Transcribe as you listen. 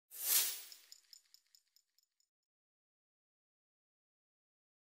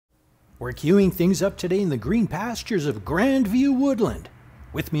We're queuing things up today in the green pastures of Grandview Woodland.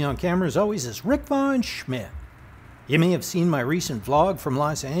 With me on camera as always is Rick Von Schmidt. You may have seen my recent vlog from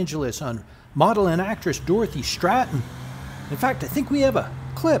Los Angeles on model and actress Dorothy Stratten. In fact, I think we have a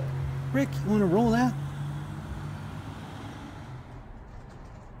clip. Rick, you want to roll that?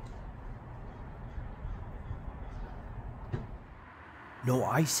 No,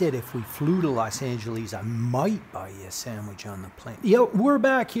 I said if we flew to Los Angeles, I might buy you a sandwich on the plane. Yeah, we're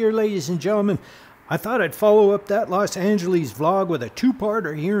back here, ladies and gentlemen. I thought I'd follow up that Los Angeles vlog with a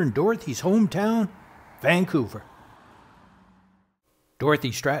two-parter here in Dorothy's hometown, Vancouver. Dorothy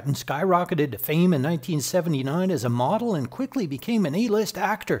Stratten skyrocketed to fame in 1979 as a model and quickly became an A-list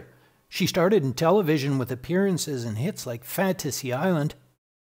actor. She started in television with appearances in hits like Fantasy Island.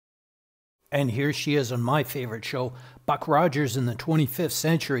 And here she is on my favorite show, Buck Rogers in the 25th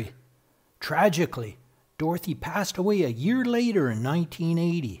Century. Tragically, Dorothy passed away a year later in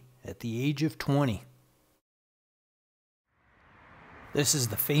 1980 at the age of 20. This is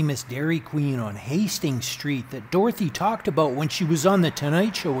the famous Dairy Queen on Hastings Street that Dorothy talked about when she was on The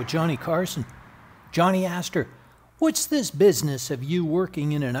Tonight Show with Johnny Carson. Johnny asked her, "What's this business of you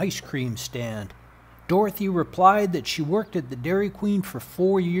working in an ice cream stand?" Dorothy replied that she worked at the Dairy Queen for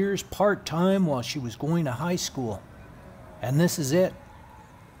 4 years part-time while she was going to high school. And this is it.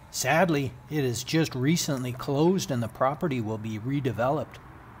 Sadly, it has just recently closed and the property will be redeveloped.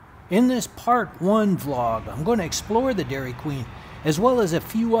 In this part 1 vlog, I'm going to explore the Dairy Queen as well as a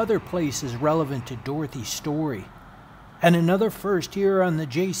few other places relevant to Dorothy's story. And another first here on the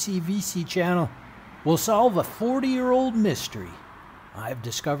JCVC channel, we'll solve a 40-year-old mystery. I've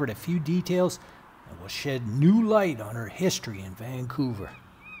discovered a few details that will shed new light on her history in Vancouver.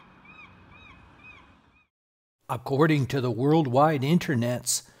 According to the worldwide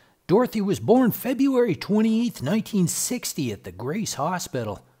internets, Dorothy was born February 28, 1960 at the Grace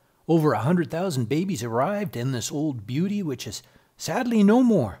Hospital. Over 100,000 babies arrived in this old beauty, which is sadly no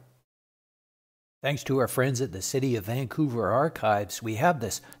more. Thanks to our friends at the City of Vancouver Archives, we have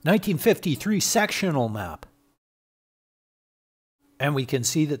this 1953 sectional map. And we can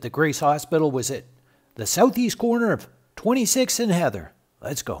see that the Grace Hospital was at the southeast corner of 26th and Heather.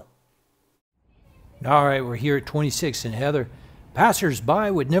 Let's go. All right, we're here at 26th and Heather.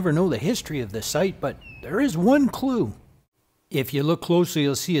 Passers-by would never know the history of the site, but there is one clue. If you look closely,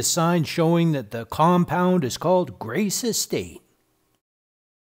 you'll see a sign showing that the compound is called Grace Estate.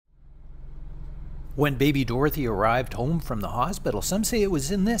 When baby Dorothy arrived home from the hospital, some say it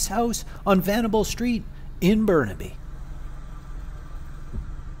was in this house on Vanable Street in Burnaby.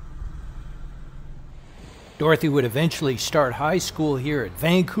 Dorothy would eventually start high school here at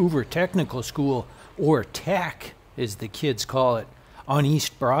Vancouver Technical School, or Tech as the kids call it, on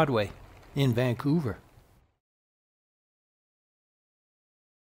East Broadway in Vancouver.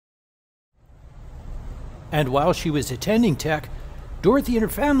 And while she was attending Tech, Dorothy and her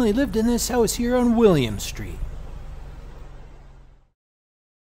family lived in this house here on William Street.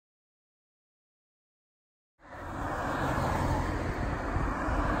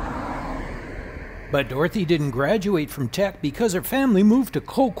 But Dorothy didn't graduate from Tech because her family moved to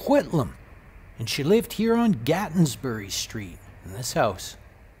Coquitlam, and she lived here on Gattonsbury Street in this house.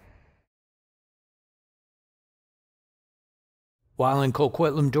 While in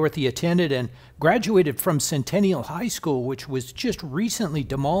Coquitlam, Dorothy attended and graduated from Centennial High School, which was just recently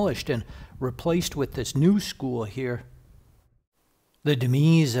demolished and replaced with this new school here. The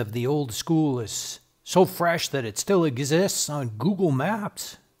demise of the old school is so fresh that it still exists on Google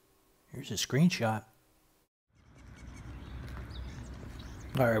Maps. Here's a screenshot.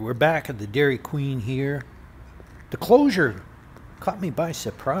 All right, we're back at the Dairy Queen here. The closure caught me by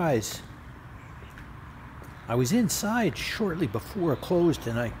surprise. I was inside shortly before it closed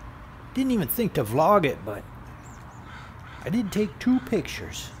and I didn't even think to vlog it, but I did take 2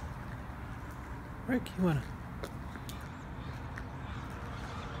 pictures. Rick, you wanna?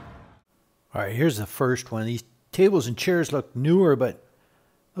 All right, here's the first one. These tables and chairs look newer, but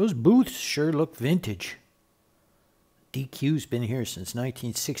those booths sure look vintage. DQ's been here since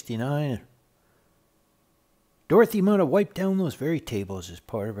 1969. Dorothy might have wiped down those very tables as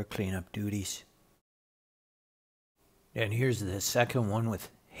part of her cleanup duties. And here's the second one with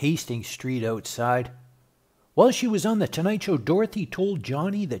Hastings Street outside. While she was on The Tonight Show, Dorothy told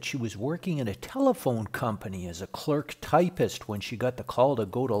Johnny that she was working at a telephone company as a clerk typist when she got the call to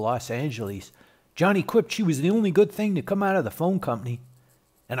go to Los Angeles. Johnny quipped she was the only good thing to come out of the phone company.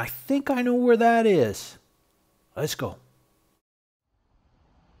 And I think I know where that is. Let's go.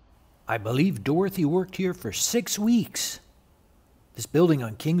 I believe Dorothy worked here for 6 weeks. This building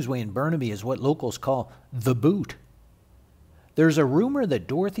on Kingsway in Burnaby is what locals call the Boot. There's a rumor that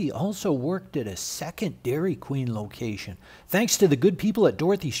Dorothy also worked at a second Dairy Queen location. Thanks to the good people at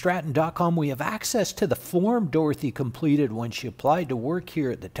DorothyStratten.com, we have access to the form Dorothy completed when she applied to work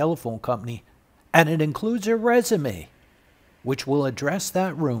here at the telephone company, and it includes her resume, which will address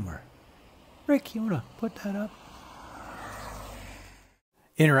that rumor. Rick, you want to put that up?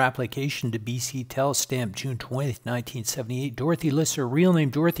 In her application to BC Tel, stamped June 20th, 1978, Dorothy lists her real name,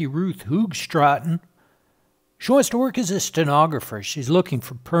 Dorothy Ruth Hoogstraten. She wants to work as a stenographer. She's looking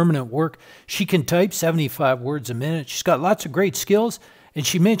for permanent work. She can type 75 words a minute. She's got lots of great skills, and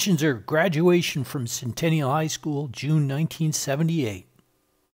she mentions her graduation from Centennial High School, June 1978.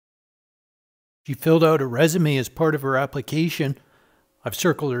 She filled out a resume as part of her application. I've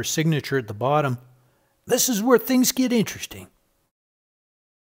circled her signature at the bottom. This is where things get interesting.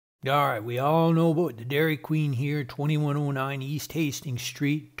 All right, we all know about the Dairy Queen here, 2109 East Hastings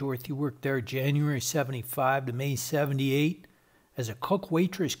Street. Dorothy worked there January 75 to May 78 as a cook,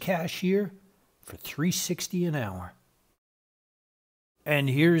 waitress, cashier for $3.60 an hour. And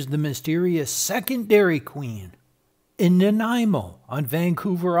here's the mysterious second Dairy Queen in Nanaimo on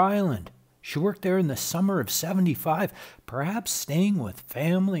Vancouver Island. She worked there in the summer of 75, perhaps staying with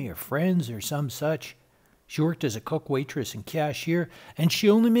family or friends or some such. She worked as a cook, waitress, and cashier, and she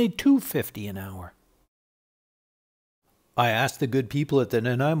only made $2.50 an hour. I asked the good people at the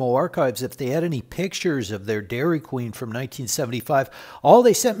Nanaimo archives if they had any pictures of their Dairy Queen from 1975. All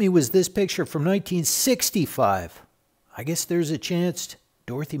they sent me was this picture from 1965. I guess there's a chance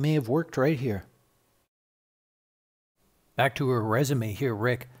Dorothy may have worked right here. Back to her resume here,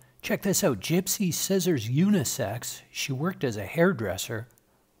 Rick. Check this out. Gypsy Scissors Unisex. She worked as a hairdresser.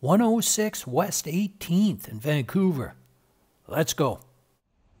 106 West 18th in Vancouver. Let's go.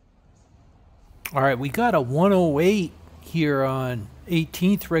 All right, we got a 108 here on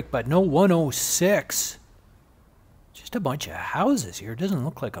 18th, Rick, but no 106. Just a bunch of houses here. It doesn't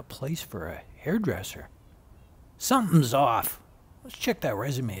look like a place for a hairdresser. Something's off. Let's check that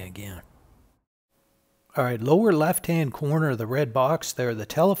resume again. All right, lower left-hand corner of the red box there, the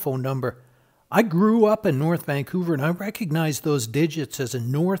telephone number. I grew up in North Vancouver, and I recognize those digits as a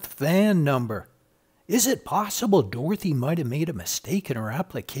North Van number. Is it possible Dorothy might have made a mistake in her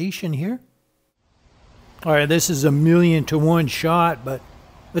application here? All right, this is a 1,000,000-to-1 shot, but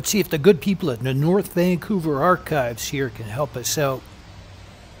let's see if the good people at the North Vancouver archives here can help us out.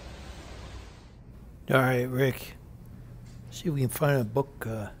 All right, Rick. See if we can find a book,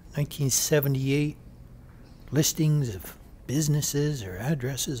 1978, listings of businesses or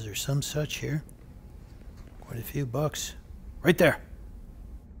addresses or some such here. Quite a few bucks. Right there.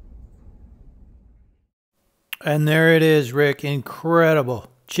 And there it is, Rick.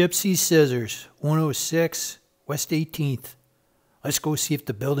 Incredible. Gypsy Scissors, 106 West 18th. Let's go see if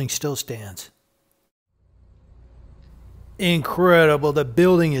the building still stands. Incredible. The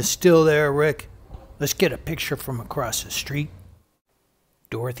building is still there, Rick. Let's get a picture from across the street.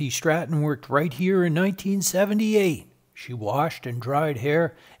 Dorothy Stratten worked right here in 1978. She washed and dried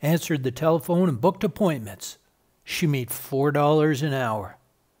hair, answered the telephone, and booked appointments. She made $4 an hour.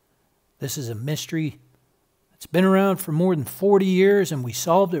 This is a mystery that's been around for more than 40 years, and we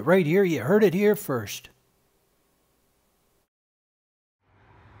solved it right here. You heard it here first.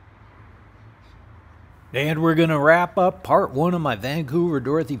 And we're going to wrap up part 1 of my Vancouver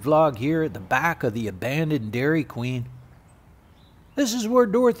Dorothy vlog here at the back of the abandoned Dairy Queen. This is where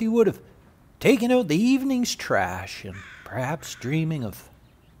Dorothy would have taken out the evening's trash and perhaps dreaming of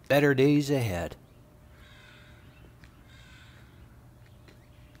better days ahead.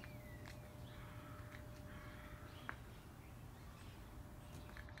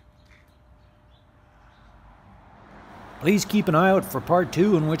 Please keep an eye out for part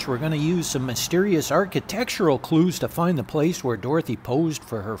 2, in which we're going to use some mysterious architectural clues to find the place where Dorothy posed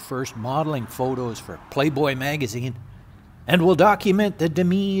for her first modeling photos for Playboy magazine. And we'll document the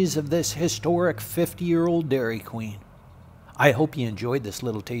demise of this historic 50-year-old Dairy Queen. I hope you enjoyed this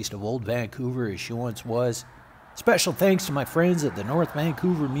little taste of old Vancouver as she once was. Special thanks to my friends at the North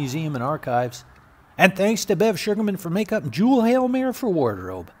Vancouver Museum and Archives. And thanks to Bev Sugarman for makeup and Jewel Hailmare for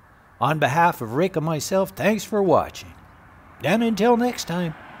wardrobe. On behalf of Rick and myself, thanks for watching. And until next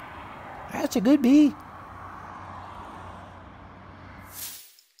time, that's a good bee.